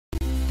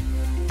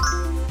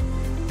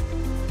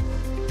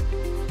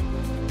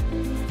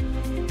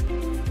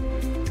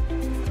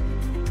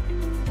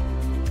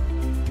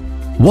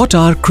What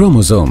are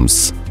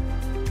chromosomes?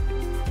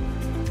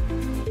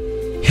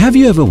 Have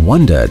you ever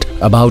wondered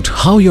about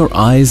how your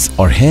eyes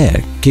or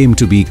hair came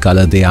to be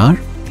color they are?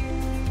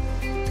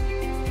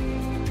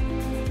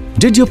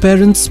 Did your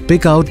parents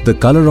pick out the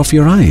color of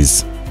your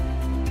eyes?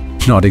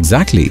 Not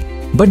exactly,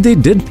 but they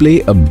did play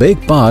a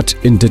big part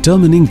in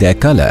determining their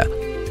color.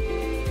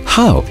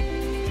 How?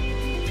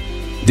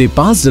 They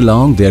passed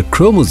along their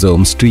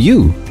chromosomes to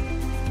you.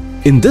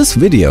 In this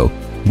video,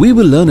 we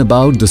will learn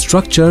about the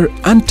structure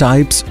and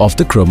types of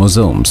the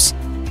chromosomes.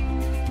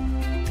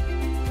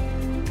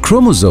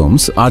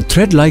 Chromosomes are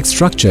thread-like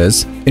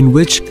structures in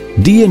which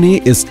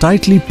DNA is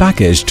tightly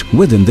packaged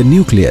within the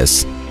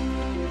nucleus.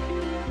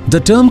 The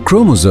term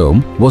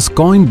chromosome was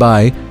coined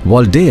by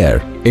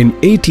Waldeyer in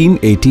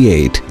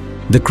 1888.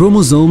 The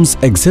chromosomes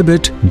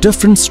exhibit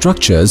different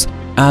structures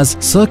as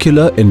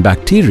circular in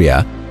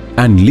bacteria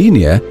and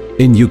linear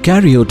in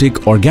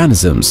eukaryotic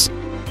organisms.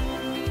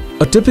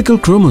 A typical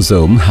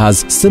chromosome has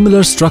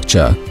similar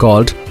structure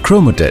called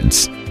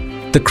chromatids.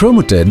 The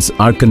chromatids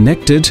are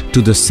connected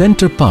to the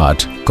center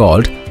part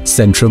called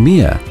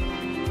centromere.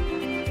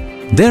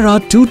 There are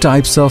two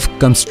types of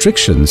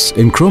constrictions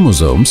in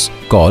chromosomes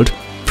called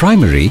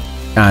primary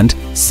and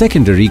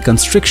secondary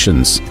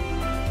constrictions.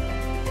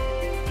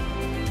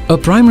 A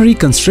primary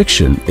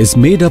constriction is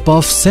made up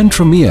of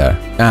centromere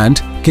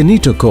and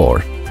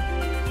kinetochore.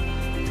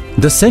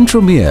 The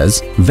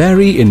centromeres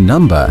vary in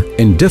number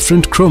in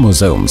different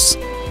chromosomes.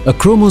 A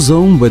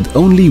chromosome with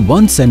only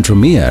one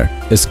centromere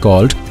is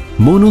called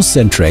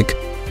monocentric,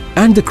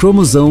 and the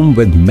chromosome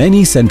with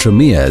many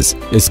centromeres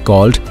is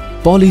called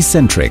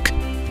polycentric.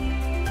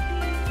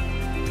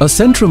 A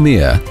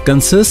centromere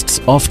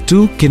consists of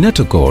two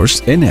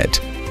kinetochores in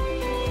it.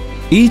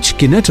 Each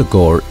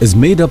kinetochore is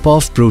made up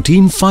of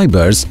protein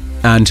fibers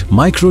and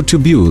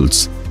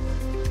microtubules.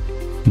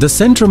 The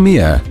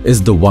centromere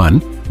is the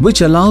one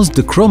which allows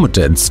the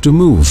chromatids to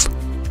move.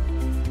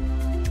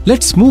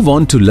 Let's move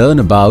on to learn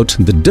about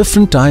the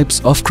different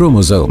types of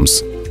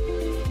chromosomes.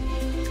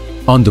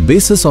 On the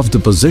basis of the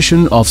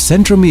position of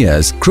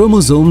centromeres,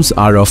 chromosomes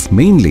are of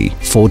mainly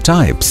four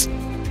types.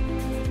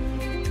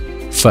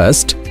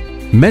 First,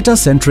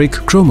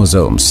 metacentric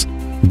chromosomes.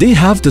 They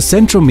have the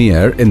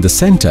centromere in the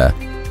center,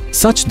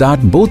 such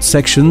that both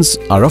sections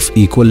are of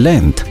equal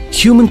length.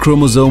 Human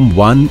chromosome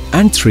 1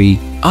 and 3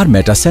 are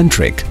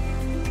metacentric.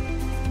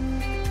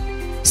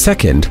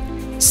 Second,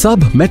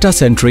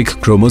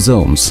 submetacentric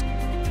chromosomes.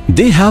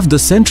 They have the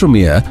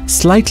centromere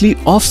slightly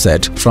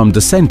offset from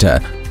the center,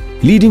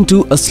 leading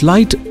to a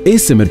slight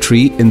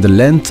asymmetry in the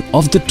length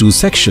of the two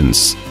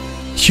sections.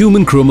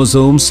 Human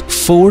chromosomes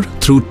 4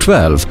 through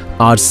 12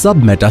 are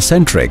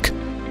submetacentric.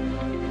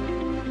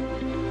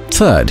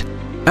 Third,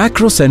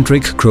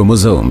 acrocentric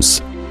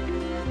chromosomes.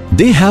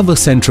 They have a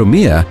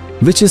centromere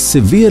which is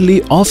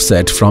severely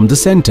offset from the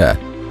center,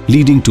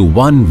 leading to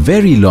one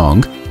very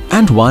long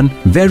and one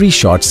very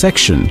short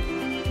section.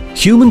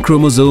 Human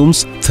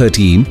chromosomes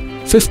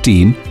 13,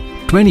 15,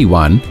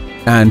 21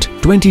 and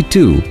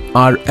 22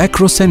 are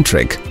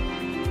acrocentric.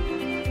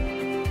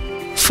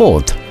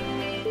 Fourth,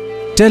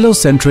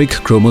 telocentric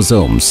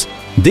chromosomes.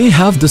 They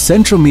have the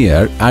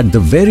centromere at the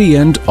very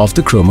end of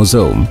the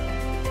chromosome.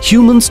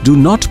 Humans do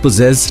not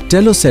possess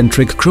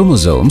telocentric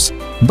chromosomes,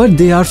 but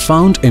they are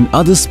found in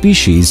other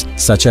species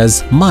such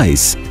as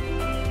mice.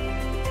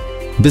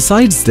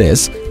 Besides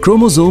this,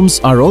 chromosomes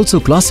are also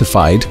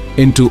classified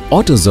into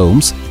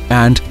autosomes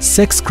and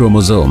sex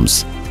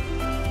chromosomes.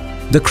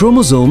 The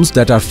chromosomes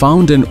that are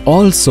found in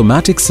all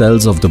somatic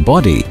cells of the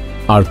body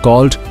are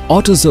called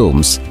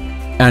autosomes,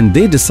 and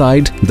they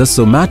decide the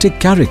somatic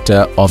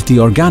character of the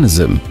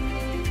organism.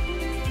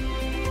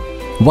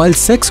 While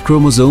sex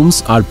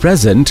chromosomes are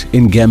present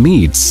in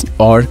gametes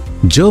or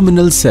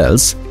germinal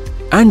cells,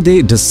 and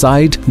they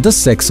decide the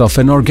sex of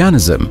an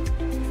organism.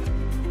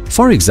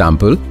 For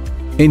example,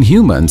 in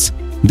humans,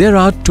 there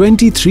are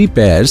 23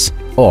 pairs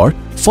or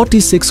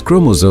 46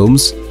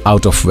 chromosomes,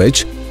 out of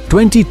which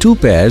 22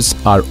 pairs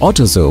are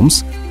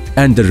autosomes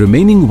and the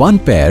remaining one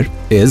pair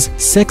is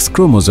sex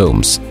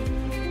chromosomes.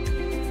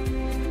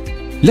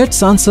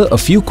 Let's answer a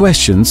few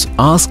questions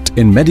asked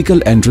in medical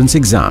entrance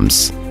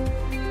exams.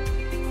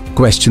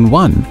 Question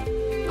 1.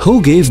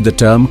 Who gave the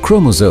term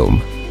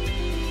chromosome?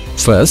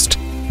 First,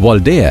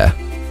 Waldeyer.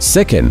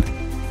 Second,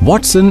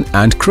 Watson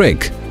and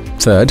Crick.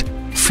 Third,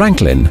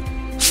 Franklin.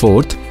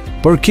 Fourth,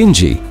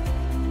 Purkinje.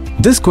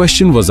 This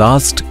question was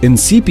asked in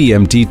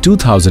CPMT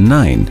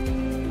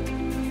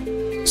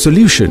 2009.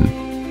 Solution.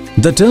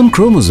 The term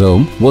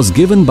chromosome was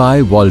given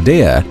by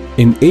Waldeyer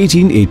in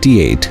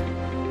 1888.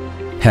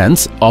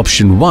 Hence,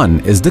 option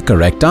 1 is the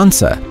correct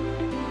answer.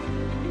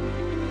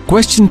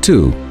 Question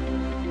 2.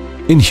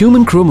 In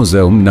human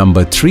chromosome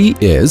number 3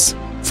 is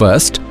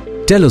first,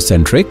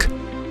 telocentric,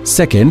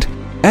 second,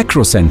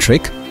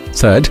 acrocentric,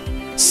 third,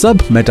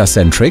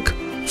 submetacentric,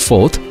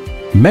 fourth,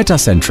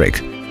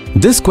 metacentric.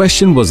 This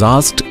question was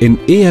asked in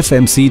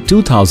AFMC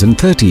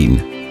 2013.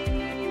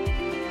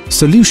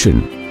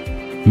 Solution.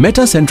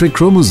 Metacentric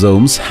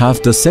chromosomes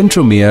have the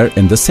centromere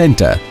in the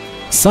center,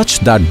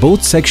 such that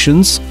both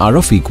sections are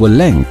of equal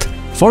length.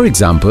 For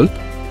example,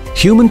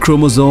 human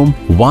chromosome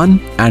 1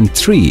 and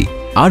 3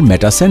 are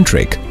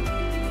metacentric.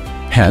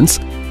 Hence,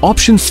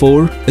 option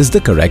 4 is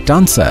the correct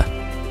answer.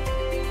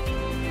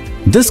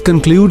 This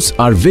concludes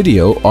our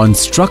video on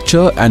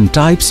structure and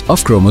types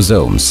of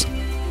chromosomes.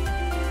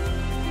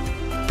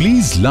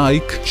 Please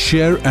like,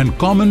 share and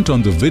comment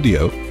on the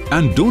video,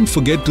 and don't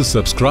forget to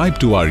subscribe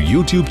to our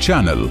YouTube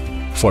channel.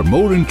 For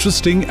more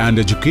interesting and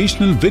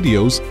educational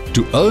videos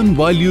to earn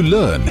while you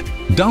learn,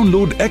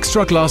 download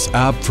Extraclass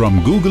app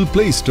from Google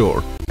Play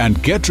Store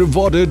and get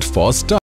rewarded for studying.